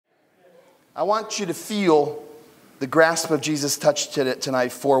I want you to feel the grasp of Jesus' touch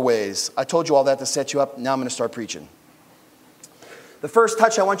tonight 4 ways. I told you all that to set you up. Now I'm going to start preaching. The first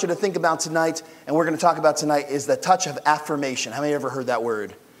touch I want you to think about tonight, and we're going to talk about tonight, is the touch of affirmation. How many have ever heard that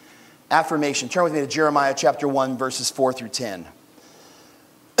word? Affirmation. Turn with me to Jeremiah chapter 1, verses 4 through 10.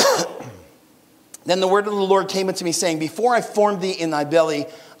 Then the word of the Lord came unto me, saying, Before I formed thee in thy belly,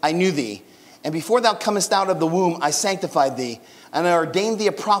 I knew thee. And before thou comest out of the womb, I sanctified thee, and I ordained thee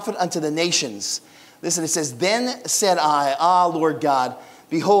a prophet unto the nations. Listen, it says, Then said I, Lord God,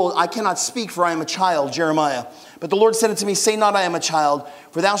 behold, I cannot speak, for I am a child, Jeremiah. But the Lord said unto me, Say not, I am a child,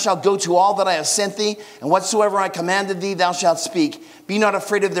 for thou shalt go to all that I have sent thee, and whatsoever I commanded thee, thou shalt speak. Be not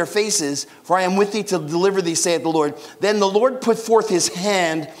afraid of their faces, for I am with thee to deliver thee, saith the Lord. Then the Lord put forth his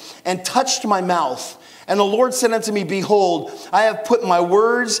hand and touched my mouth. And the Lord said unto me, Behold, I have put my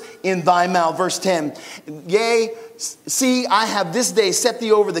words in thy mouth. Verse 10, Yea, see, I have this day set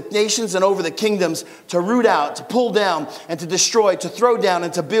thee over the nations and over the kingdoms, to root out, to pull down, and to destroy, to throw down,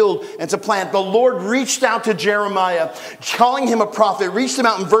 and to build, and to plant. The Lord reached out to Jeremiah, calling him a prophet, reached him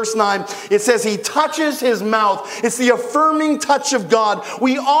out in verse 9. It says he touches his mouth. It's the affirming touch of God.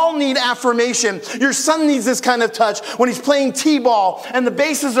 We all need affirmation. Your son needs this kind of touch when he's playing t-ball, and the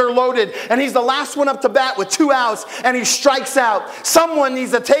bases are loaded, and he's the last one up to bat with 2 outs, and he strikes out. Someone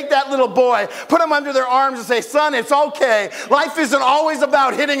needs to take that little boy, put him under their arms, and say, Son, it's okay. Life isn't always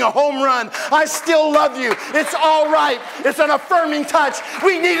about hitting a home run. I still love you. It's all right. It's an affirming touch.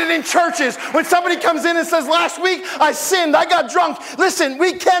 We need it in churches. When somebody comes in and says, Last week I sinned, I got drunk. Listen,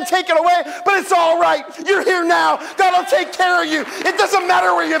 we can't take it away, but it's all right. You're here now. God will take care of you. It doesn't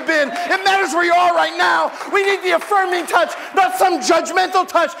matter where you've been. It matters where you are right now. We need the affirming touch, not some judgmental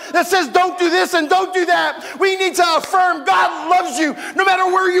touch that says don't do this and don't do that. We need to affirm God loves you. No matter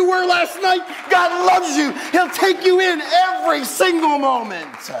where you were last night, God loves you. He'll take you in every single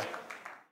moment.